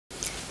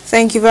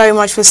Thank you very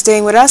much for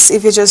staying with us.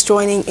 If you're just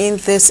joining in,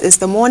 this is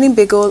the Morning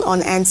Bugle on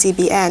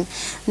NCBN.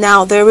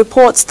 Now, there are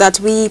reports that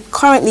we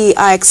currently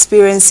are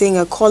experiencing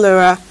a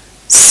cholera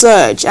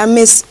surge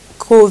amidst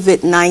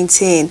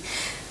Covid-19.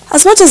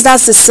 As much as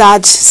that's a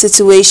sad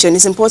situation,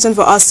 it's important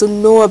for us to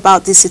know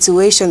about this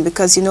situation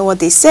because you know what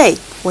they say,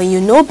 when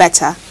you know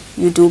better,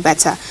 you do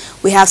better.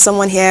 We have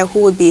someone here who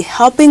will be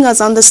helping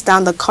us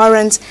understand the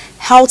current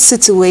health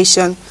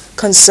situation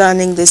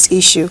concerning this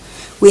issue.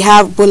 We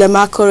have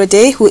Bulama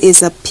Korede, who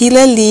is a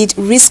pillar lead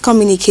risk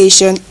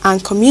communication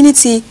and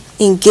community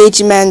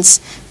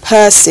engagement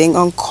person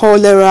on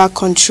cholera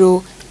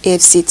control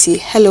FCT.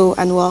 Hello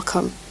and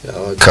welcome. You're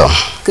welcome.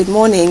 Good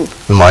morning.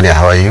 Good morning.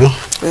 How are you?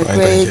 We're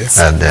great.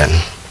 And then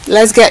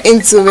let's get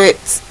into it.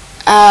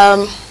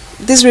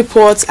 These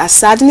reports are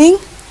saddening,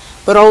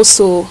 but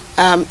also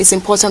it's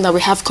important that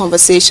we have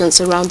conversations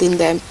surrounding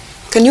them.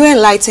 Can you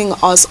enlighten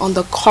us on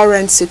the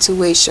current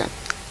situation?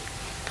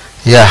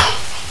 Yeah,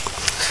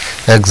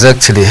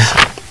 exactly.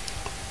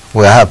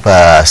 We have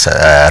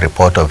a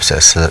report of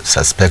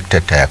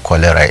suspected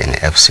cholera in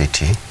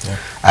FCT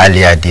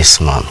earlier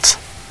this month.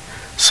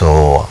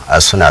 So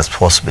as soon as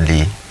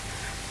possibly,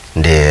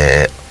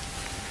 the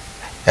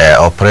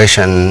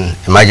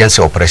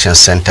Emergency Operations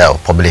Center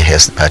of Public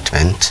Health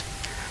Department,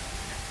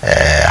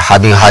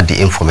 having had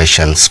the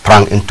information,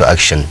 sprang into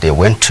action. They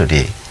went to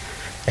the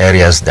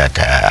areas that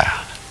are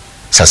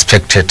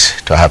suspected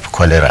to have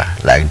cholera,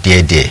 like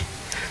Dede,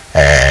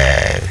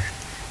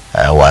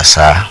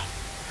 Wasa,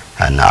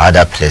 and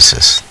other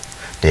places.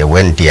 They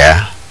went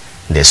there,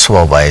 they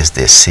supervised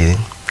the scene,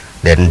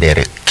 then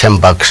they came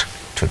back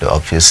to the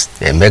office.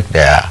 They make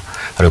their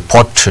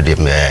report to the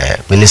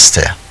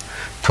minister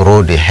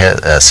through the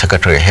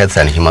Secretary of Health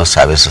and Human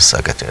Services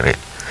Secretary.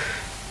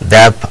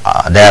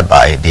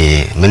 Thereby,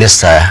 the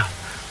minister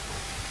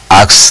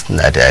asks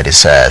that the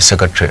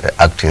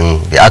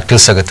acting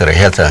Secretary of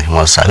Health and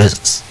Human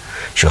Services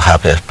should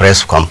have a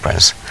press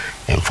conference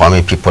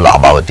informing people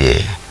about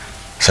the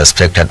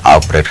suspected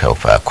outbreak of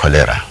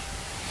cholera.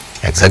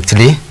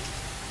 Exactly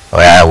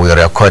where we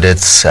recorded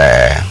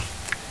saying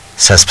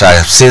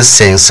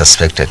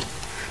suspected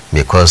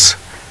because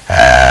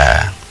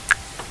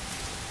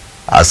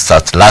as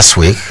of last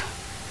week,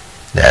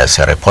 there's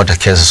a reported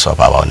cases of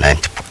about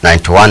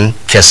 91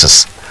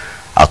 cases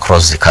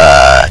across the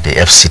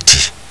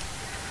FCT,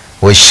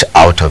 which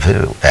out of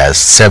it there's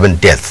 7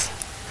 deaths.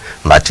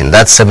 But in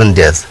that 7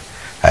 deaths,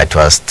 it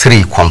was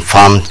 3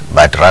 confirmed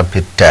by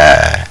rapid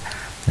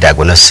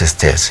diagnosis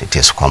test. It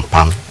is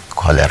confirmed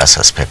cholera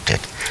suspected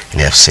in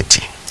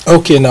FCT.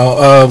 Okay,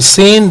 now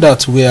seeing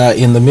that we are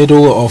in the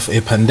middle of a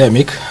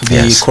pandemic,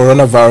 the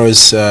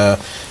coronavirus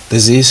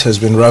disease has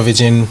been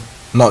ravaging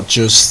not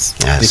just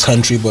the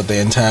country but the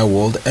entire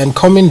world, and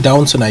coming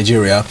down to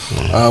Nigeria,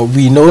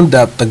 we know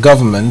that the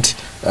government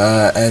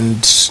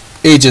and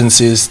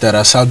agencies that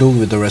are saddled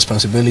with the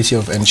responsibility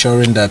of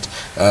ensuring that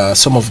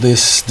some of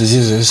these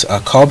diseases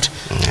are curbed,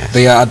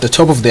 they are at the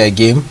top of their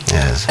game,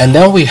 and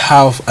then we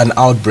have an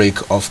outbreak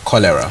of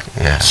cholera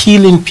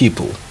killing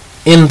people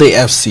in the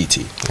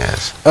FCT.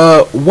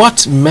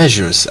 What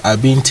measures are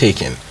being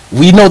taken?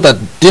 We know that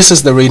this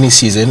is the rainy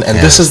season and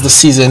this is the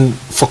season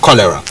for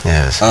cholera.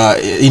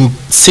 In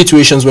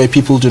situations where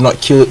people do not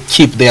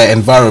keep their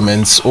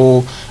environments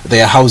or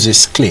their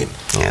houses clean.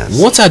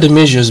 What are the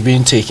measures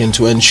being taken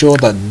to ensure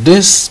that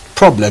this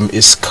problem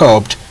is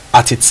curbed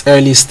at its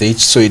early stage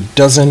so it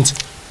doesn't,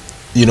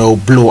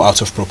 blow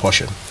out of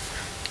proportion?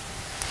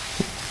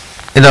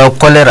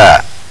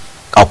 Cholera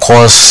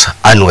occurs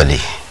annually,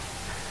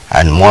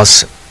 and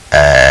most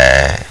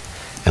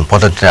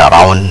importantly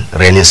around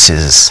rainy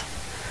seasons.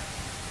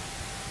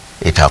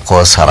 It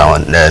occurs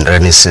around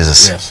rainy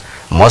seasons.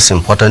 Most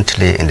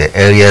importantly in the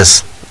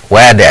areas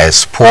where there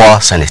is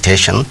poor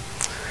sanitation,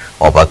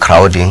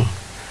 overcrowding,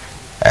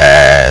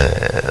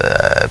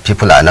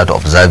 people are not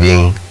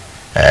observing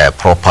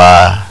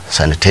proper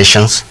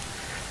sanitations,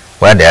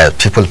 where there are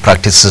people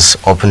practices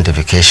open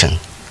defecation.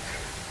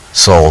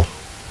 So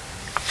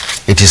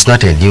it is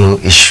not a new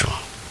issue.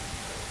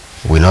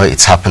 We know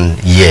it's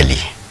happened yearly.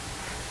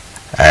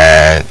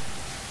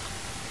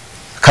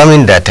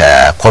 Coming that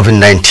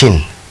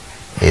COVID-19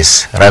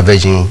 is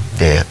ravaging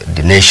the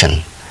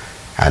nation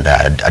and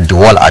the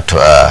world at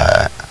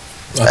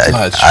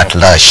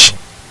large.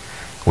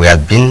 We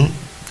have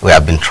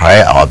been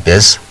trying our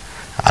best,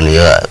 and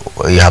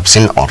you have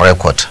seen on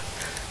record,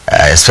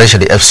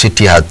 especially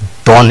FCT has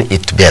done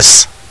its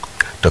best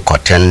to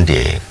contain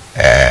the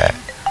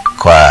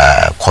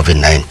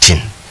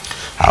COVID-19,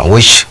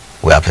 which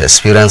we have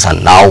experienced,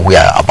 and now we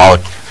are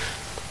about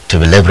to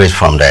be leveraged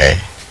from the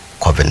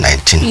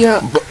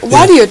COVID-19.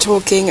 While you're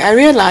talking, I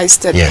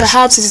realized that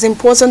perhaps it is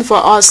important for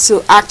us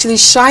to actually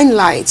shine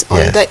light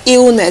on the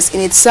illness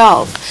in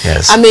itself.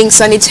 I mean,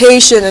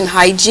 sanitation and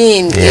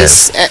hygiene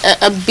is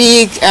a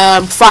big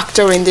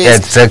factor in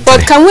this.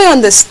 But can we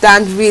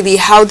understand really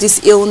how this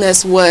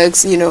illness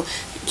works?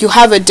 you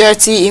have a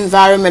dirty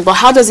environment, but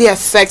how does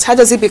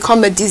it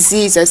become a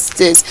disease as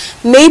this?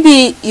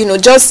 Maybe, you know,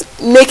 just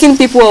making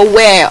people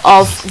aware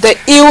of the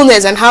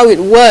illness and how it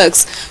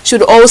works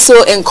should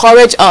also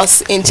encourage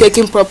us in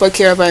taking proper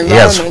care of our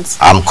environment. Yes,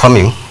 I'm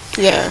coming.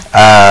 Yeah.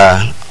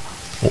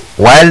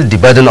 While the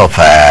burden of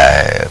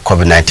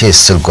COVID-19 is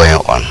still going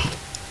on,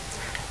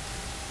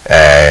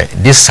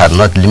 this are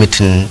not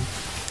limiting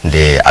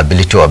the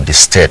ability of the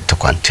state to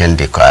contain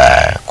the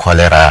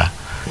cholera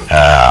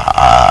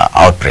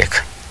outbreak.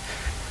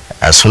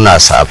 As soon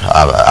as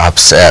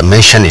I've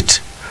mentioned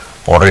it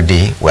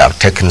already, we have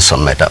taken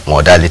some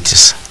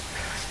modalities.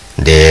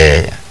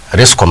 The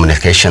risk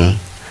communication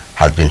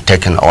has been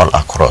taken all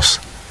across,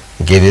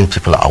 giving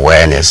people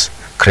awareness,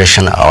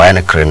 creation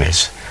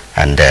awareness,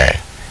 and the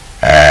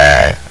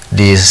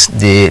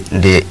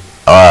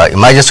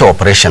emergency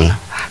operation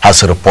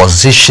has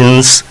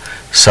repositioned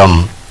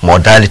some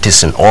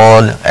modalities in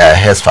all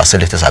health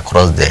facilities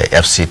across the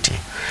FCT.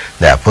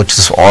 They have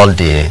put all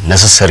the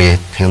necessary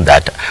things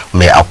that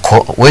may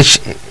occur, which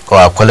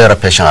cholera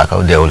patient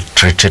occur, they will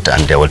treat it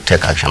and they will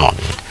take action on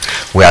it.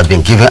 We have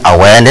been giving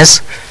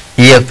awareness.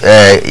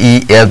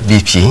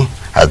 EFBP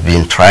has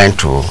been trying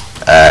to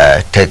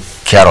take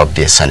care of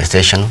the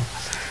sanitation.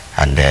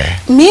 And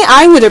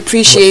I would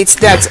appreciate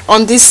that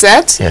on this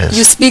set,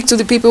 you speak to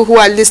the people who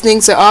are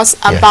listening to us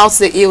about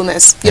the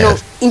illness. You know,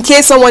 in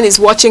case someone is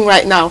watching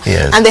right now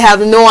and they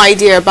have no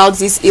idea about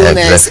this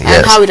illness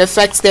and how it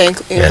affects their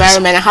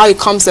environment and how it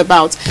comes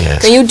about.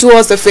 Can you do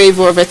us the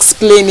favor of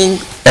explaining?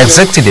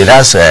 Exactly.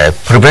 That's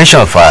prevention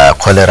of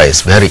cholera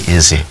is very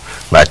easy,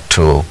 but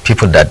to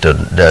people that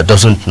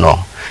doesn't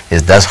know,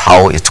 that's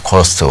how it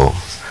caused to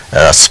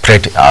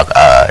spread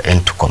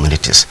into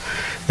communities.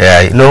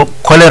 You know,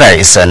 cholera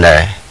is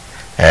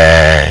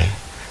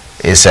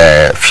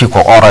a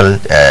fecal-oral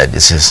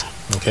disease.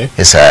 Okay.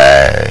 It's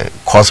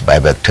caused by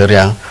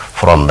bacteria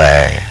from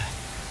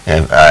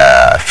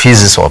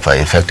feces of an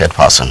infected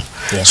person.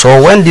 Yeah.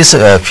 So when this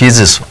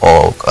feces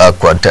or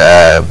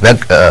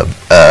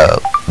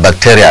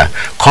bacteria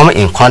come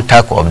in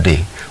contact with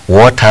the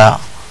water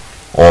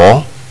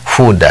or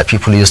food that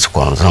people used to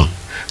consume,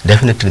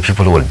 definitely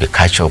people will be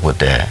catch up with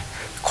the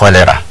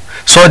cholera.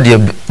 So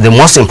the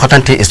most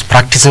important thing is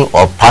practicing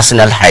of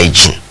personal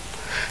hygiene.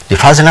 The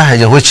personal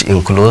hygiene, which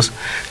includes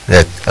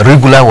the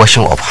regular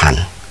washing of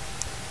hand.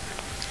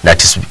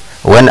 That is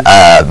when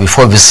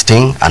before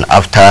visiting and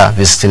after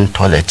visiting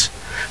toilet,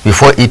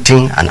 before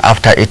eating and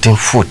after eating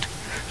food.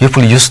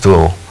 People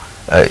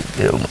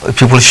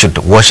should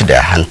wash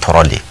their hand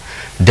thoroughly.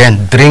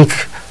 Then drink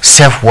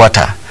safe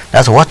water.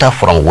 That's water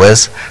from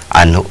wells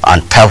and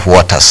tap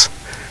waters.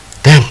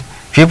 Then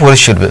people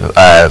should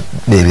avoid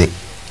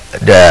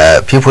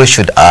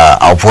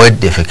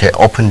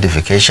open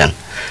defecation,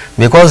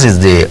 because it's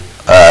the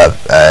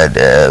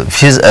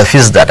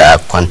feces that are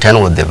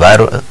contained with the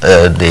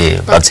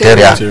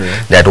bacteria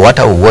that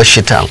water will wash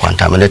it and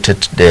contaminate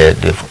it,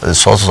 the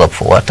sources of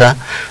water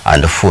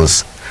and the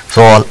foods.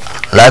 So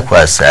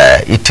likewise,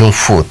 eating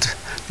food,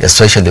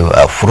 especially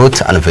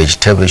fruit and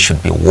vegetables,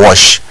 should be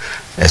washed.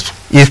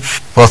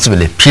 If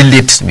possible, peel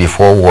it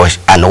before wash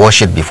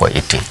it before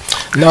eating.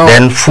 No.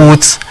 Then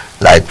foods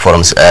like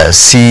from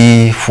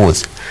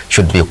seafood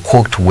should be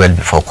cooked well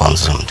before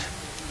consumed.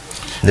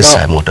 These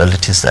are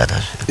modalities that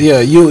are...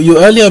 Yeah, you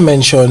earlier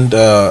mentioned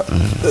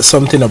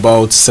something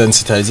about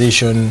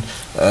sensitization,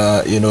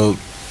 you know,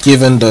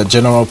 giving the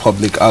general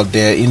public out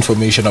there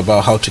information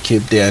about how to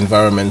keep their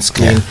environments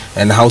clean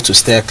and how to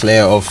stay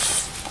clear of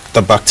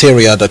the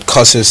bacteria that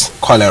causes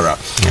cholera.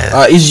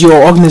 Is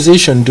your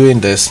organization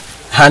doing this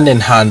hand in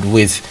hand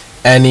with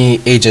any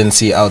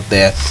agency out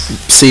there?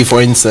 Say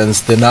for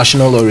instance the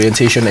National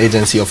Orientation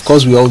Agency. Of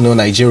course we all know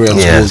Nigerians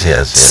will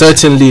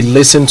certainly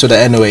listen to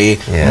the NOA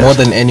more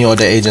than any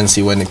other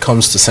agency when it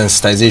comes to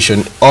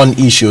sensitization on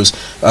issues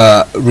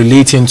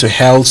relating to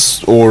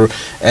health or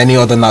any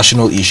other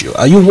national issue.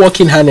 Are you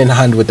working hand in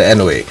hand with the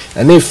NOA?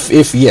 And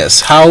if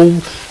yes,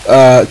 how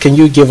can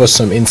you give us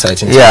some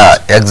insight into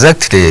that?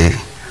 Exactly.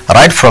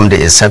 Right from the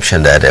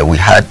inception that we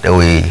had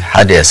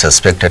a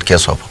suspected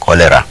case of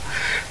cholera,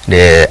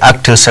 the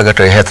Acting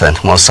Secretary Health and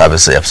Human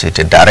Services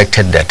FCT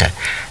directed that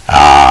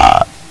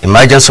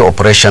emergency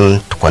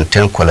operation to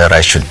contain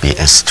cholera should be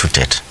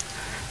instituted.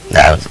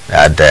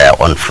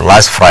 On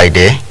last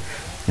Friday,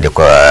 the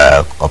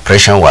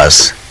operation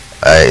was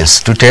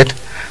instituted,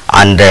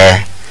 and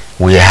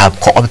we have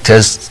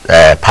co-opted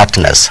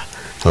partners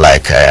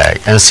like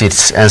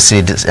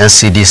NCDC,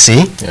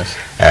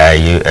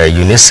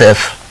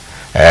 UNICEF,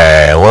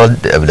 World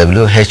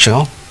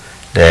WHO,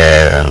 the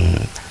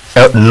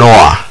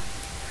NOAA.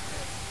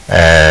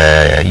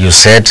 You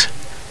said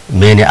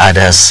many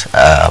others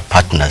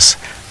partners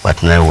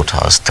partner with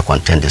us to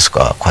contain this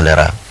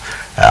cholera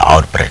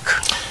outbreak.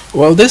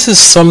 Well, this is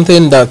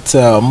something that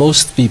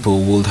most people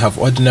would have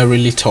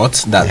ordinarily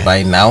thought that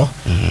by now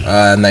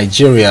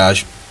Nigeria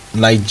as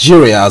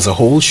a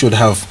whole should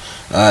have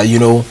you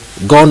know,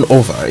 gone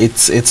over.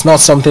 It's not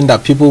something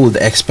that people would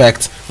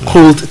expect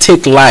could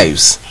take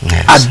lives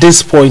at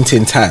this point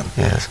in time,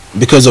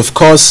 because of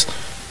course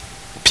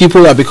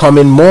people are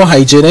becoming more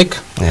hygienic.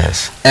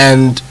 Yes.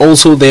 And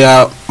also there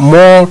are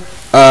more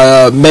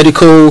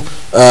medical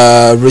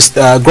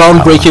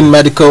groundbreaking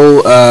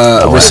medical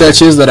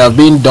researches that have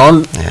been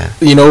done,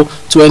 you know,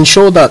 to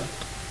ensure that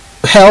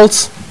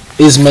health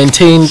is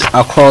maintained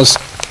across,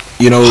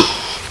 you know,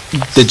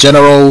 the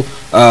general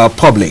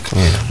public.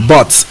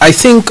 But I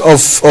think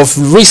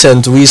of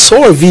recent, we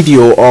saw a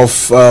video of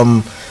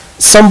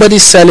somebody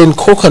selling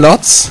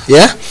coconuts,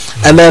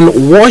 and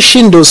then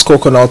washing those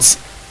coconuts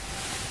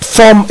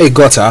from a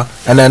gutter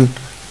and then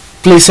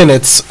placing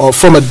it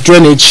from a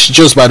drainage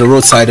just by the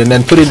roadside, and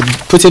then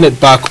putting it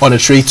back on a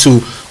tray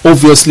to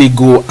obviously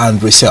go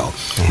and resell.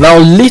 Now,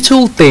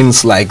 little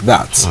things like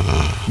that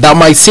that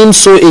might seem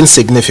so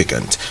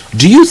insignificant,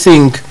 do you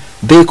think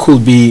they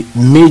could be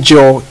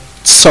major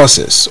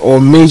sources or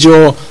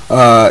major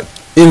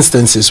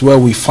instances where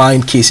we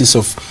find cases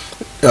of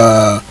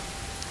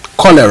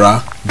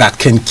cholera that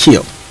can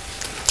kill?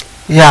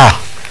 Yeah,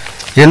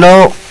 you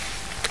know,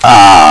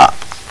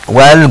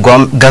 while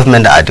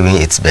government are doing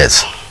its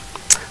best,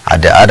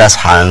 at the other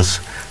hands,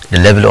 the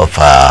level of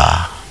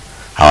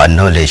our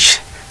knowledge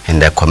in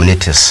the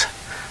communities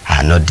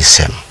are not the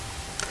same.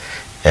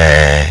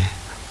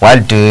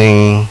 While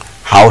doing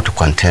how to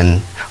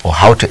contain or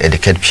how to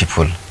educate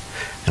people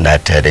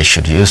that they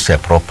should use the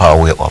proper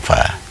way of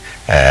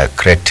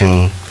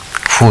creating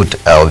food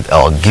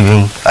or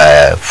giving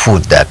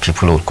food that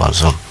people will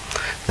consume.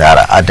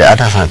 At the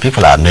other hand,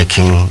 people are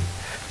making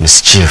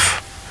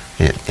mischief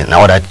in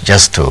order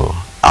just to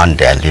earn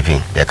their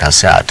living. They can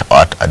say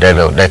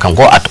they can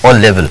go at all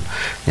level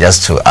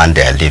just to earn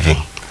their living.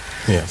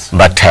 Yes.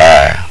 But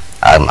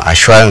I'm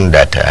assuring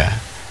that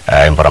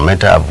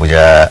environmental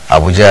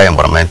Abuja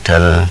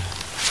environmental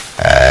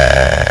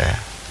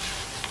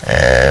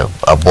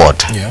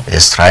board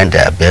is trying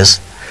their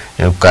best.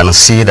 You can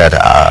see that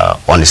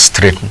on the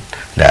street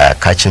they are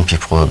catching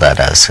people that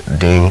are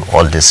doing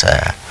all this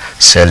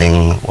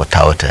selling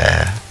without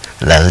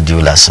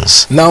due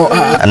license. Now,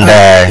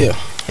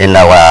 in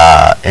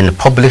the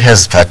public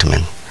health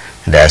department,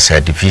 there's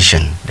a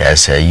division,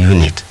 there's a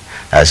unit,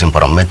 there's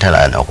environmental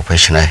and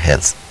occupational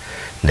health.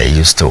 They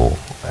used to,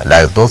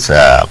 like those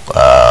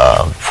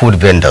food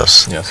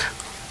vendors. Yes.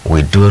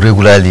 We do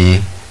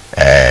regularly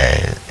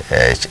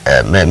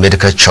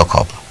medical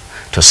checkup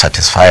to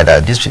satisfy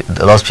that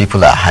those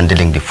people are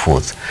handling the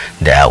food,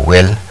 they are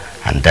well,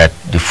 and that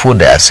the food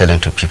they are selling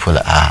to people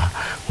are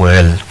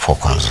well for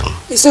consume.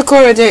 Mr.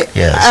 Korede,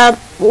 yes.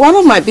 One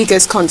of my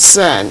biggest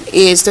concern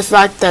is the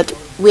fact that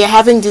we are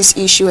having this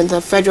issue in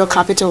the federal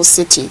capital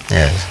city.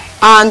 Yes.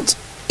 And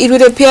it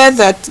would appear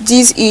that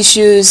these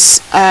issues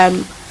are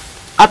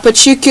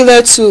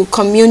particular to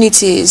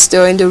communities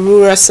though in the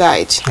rural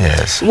side.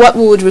 Yes. What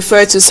we would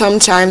refer to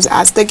sometimes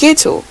as the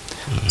ghetto.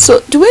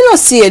 So do we not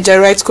see a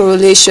direct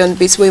correlation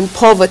between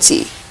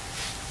poverty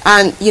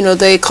and, you know,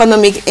 the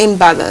economic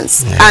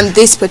imbalance and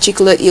this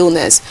particular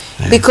illness?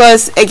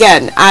 Because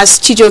again, as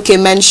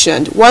Chijoke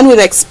mentioned, one would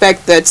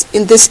expect that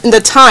in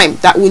the time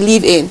that we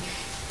live in,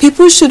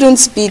 people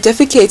shouldn't be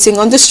defecating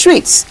on the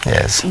streets.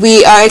 Yes.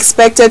 We are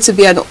expected to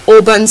be an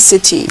urban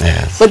city.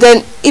 Yes. But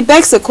then it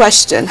begs the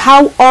question,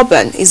 how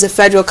urban is the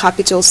federal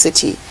capital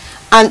city?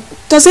 And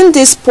doesn't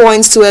this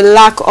point to a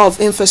lack of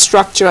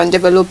infrastructure and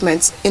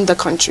development in the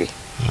country?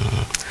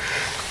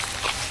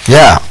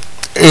 Yeah,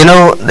 you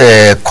know,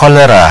 the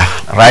cholera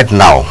right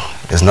now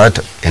is not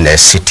in a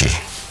city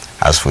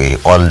as we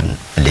all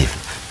live,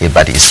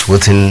 but it's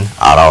within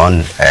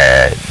around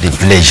the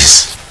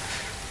villages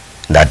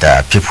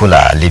that people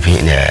are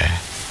living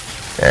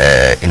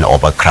in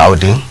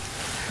overcrowding.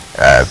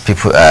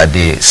 People,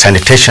 the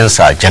sanitations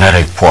are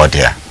generally poor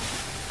there.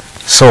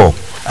 So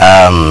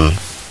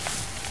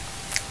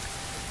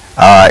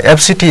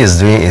FCT is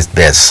doing its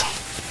best.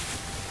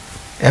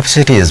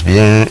 FCT is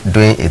doing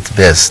its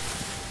best.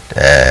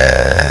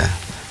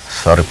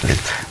 Sorry,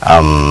 please.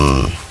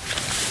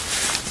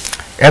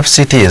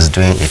 FCT is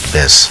doing its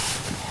best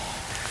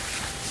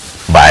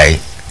by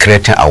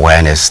creating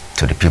awareness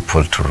to the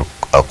people, to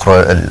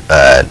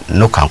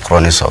nook and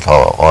crannies of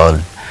all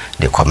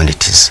the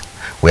communities.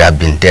 We have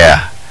been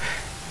there,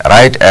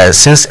 right,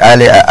 since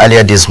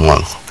earlier this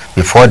month,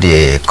 before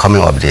the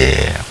coming of the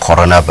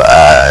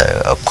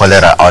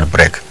cholera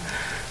outbreak.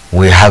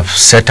 We have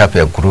set up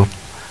a group,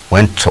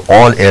 went to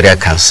all area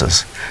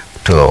councils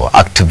to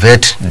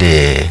activate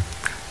the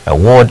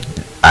ward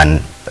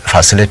and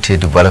facility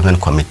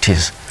development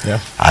committees,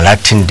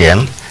 alerting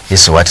them,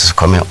 this is what is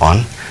coming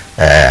on,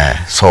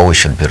 so we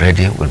should be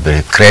ready,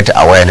 we'll create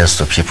awareness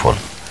to people.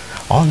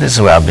 All this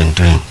we have been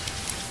doing.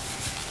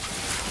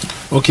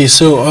 Okay,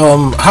 so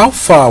how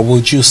far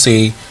would you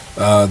say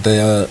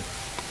the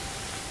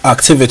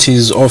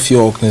activities of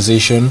your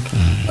organization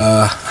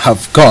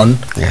have gone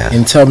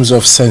in terms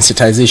of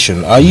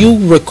sensitization? Are you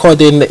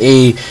recording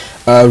a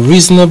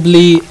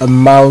reasonably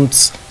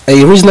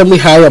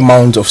high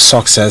amount of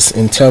success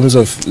in terms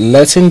of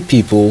letting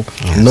people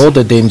know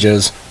the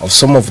dangers of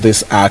some of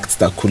these acts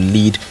that could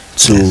lead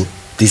to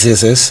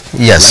diseases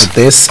like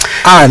this,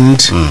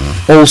 and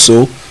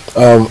also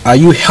are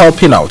you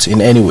helping out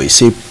in any way?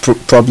 Say,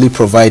 probably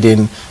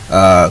providing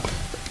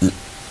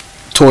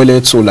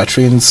toilets or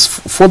latrines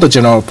for the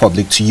general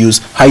public to use,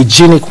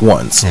 hygienic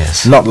ones,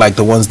 yes, not like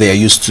the ones they are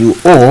used to,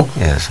 or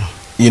yes,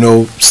 you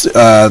know,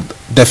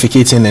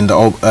 defecating in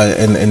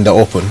the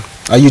open.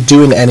 Are you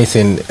doing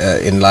anything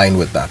in line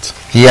with that?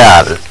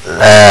 Yeah,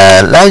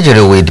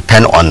 largely we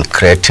depend on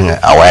creating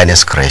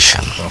awareness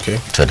creation, okay,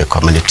 to the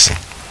community.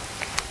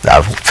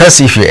 Now,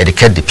 first, if you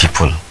educate the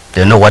people,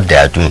 they know what they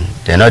are doing.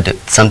 They know that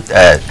some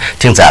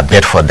things are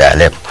bad for their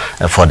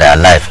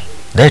life.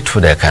 They too,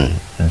 they can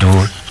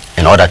do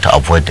in order to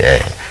avoid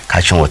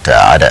catching with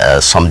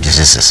some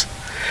diseases.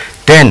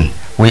 Then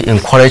we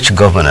encourage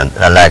government,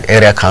 like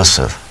area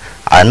council.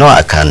 I know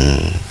I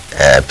can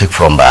pick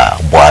from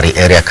Buhari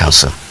area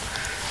council.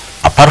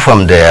 Apart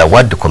from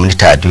what the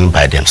community are doing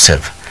by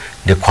themselves,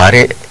 the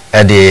Buhari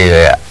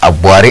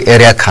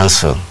area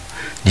council,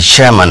 the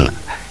chairman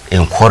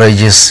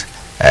encourages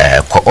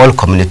all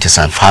communities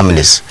and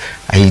families.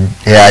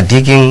 They are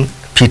digging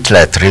pit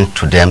latrine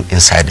to them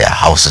inside their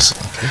houses,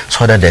 okay,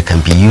 so that they can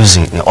be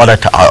using in order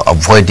to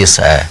avoid this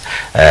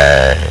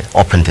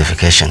open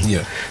defecation.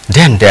 Yeah.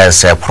 Then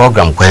there's a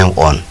program going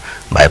on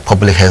by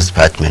public health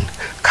department,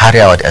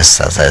 carry out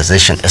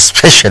sensitization,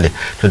 especially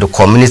to the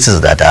communities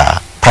that are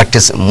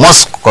practicing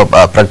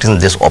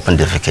this open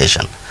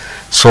defecation.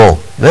 So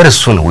very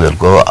soon we will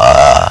go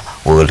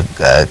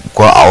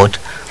out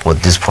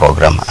with this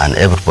program, and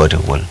everybody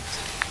will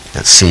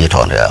see it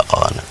on there.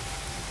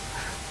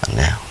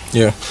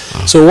 Yeah.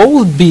 So what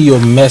would be your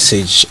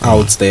message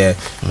out there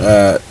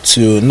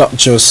to not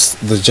just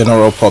the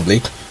general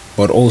public,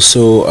 but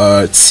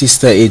also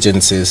sister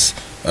agencies,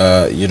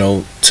 you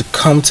know, to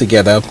come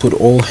together, put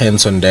all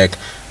hands on deck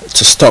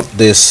to stop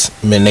this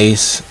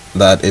menace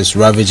that is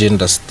ravaging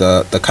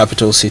the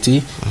capital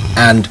city?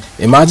 And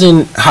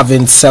imagine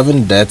having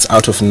 7 deaths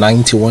out of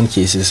 91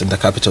 cases in the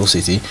capital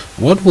city.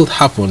 What will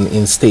happen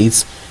in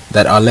states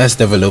that are less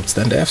developed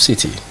than the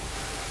FCT?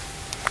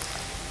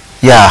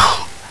 Yeah,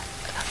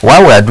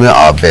 while we are doing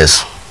our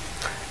best,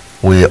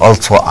 we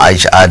also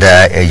urge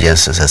other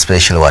agencies,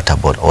 especially water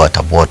board,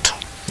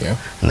 yeah,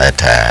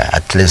 that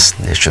at least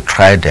they should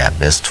try their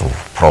best to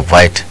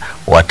provide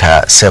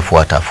safe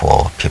water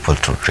for people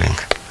to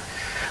drink.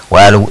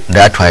 While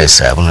that one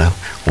is,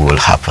 we will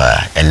have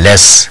a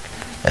less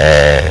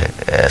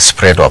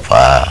spread of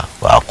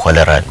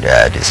cholera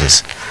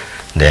disease.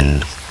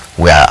 Then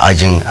we are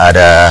urging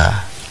other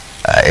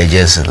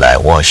agencies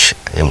like WASH,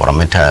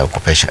 Environmental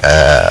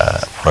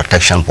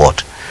Protection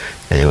Board.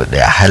 They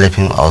are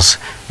helping us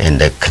in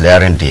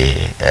clearing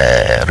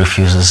the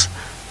refuges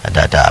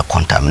that are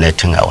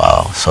contaminating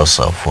our source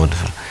of food.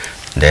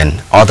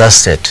 Then other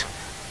states,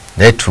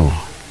 they too,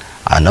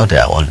 I know they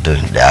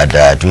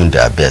are doing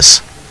their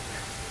best.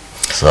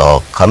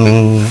 So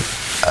coming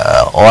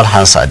all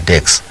hands at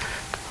decks,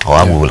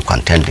 or we will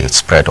contain the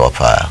spread of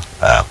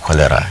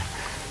cholera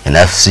in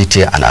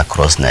FCT and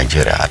across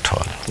Nigeria at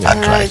all. Yeah.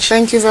 All right.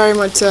 Thank you very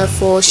much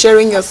for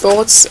sharing your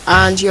thoughts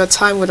and your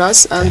time with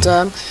us. And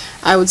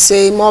I would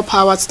say more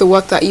power to the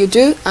work that you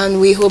do, and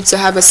we hope to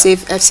have a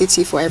safe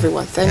FCT for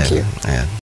everyone. Thank you.